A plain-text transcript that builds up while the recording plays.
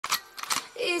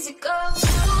easy go.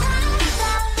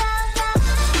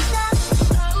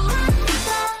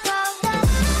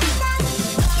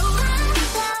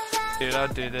 Dude, I'll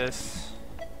do this.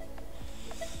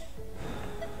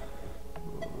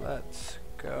 Let's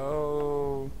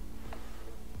go.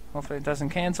 Hopefully it doesn't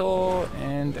cancel,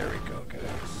 and there we go, guys.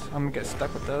 I'm gonna get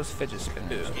stuck with those fidget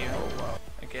spinners. Oh, wow.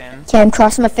 Again. Okay, I'm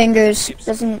crossing my fingers.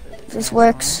 Doesn't this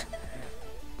works?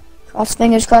 Cross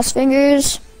fingers, cross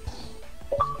fingers.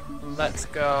 Let's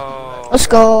go. Let's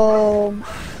go.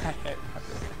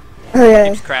 Hurry.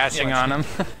 Keeps crashing on him.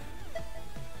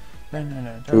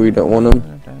 We don't want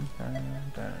them.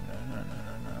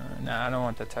 No, I don't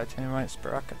want the titanium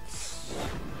sprockets.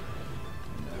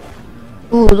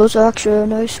 Ooh, those are actually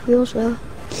nice wheels though.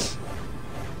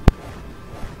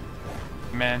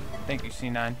 Man, thank you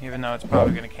C9, even though it's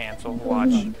probably gonna cancel.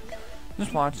 Watch.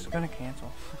 Just watch, it's gonna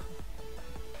cancel.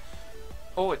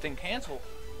 Oh, it didn't cancel.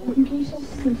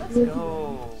 Let's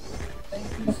go.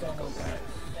 Let's go, guys.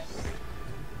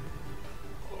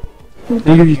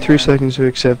 I'll give you 3 seconds to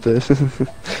accept this.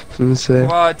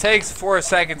 Well, it takes 4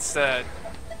 seconds to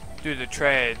do the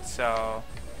trade, so,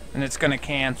 and it's gonna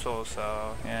cancel,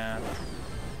 so yeah.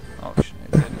 Oh shit,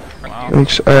 it didn't. Wow.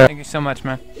 Thank you so much,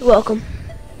 man. You're welcome.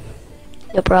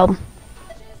 No problem.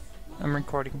 I'm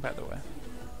recording, by the way.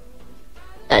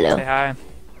 I know. Say hi.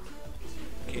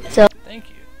 So. Thank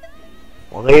you.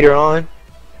 Well, later on,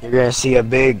 you're gonna see a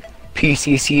big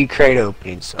PCC crate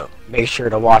opening, so make sure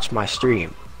to watch my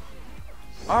stream.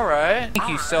 Alright. Thank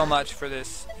you so much for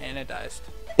this anodized.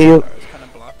 You, Sorry, I was kind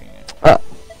of blocking it.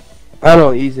 I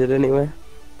don't use it anyway.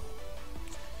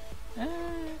 A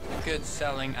good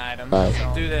selling item.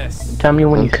 So do this. Tell me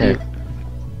when you see it,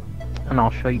 and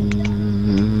I'll show you.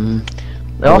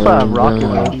 They also have rocket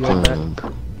radio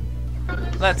back.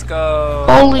 Let's go.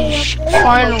 Holy sh!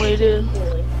 Finally, dude.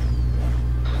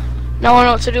 Now I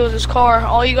know what to do with this car.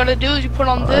 All you gotta do is you put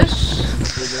on this.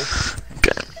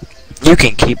 You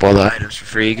can keep all the items for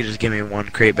free. You can just give me 1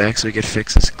 crate back so we could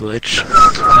fix this glitch.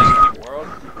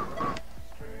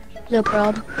 No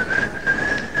problem.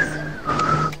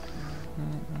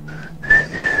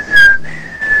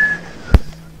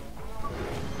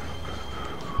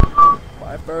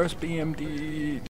 My first BMD.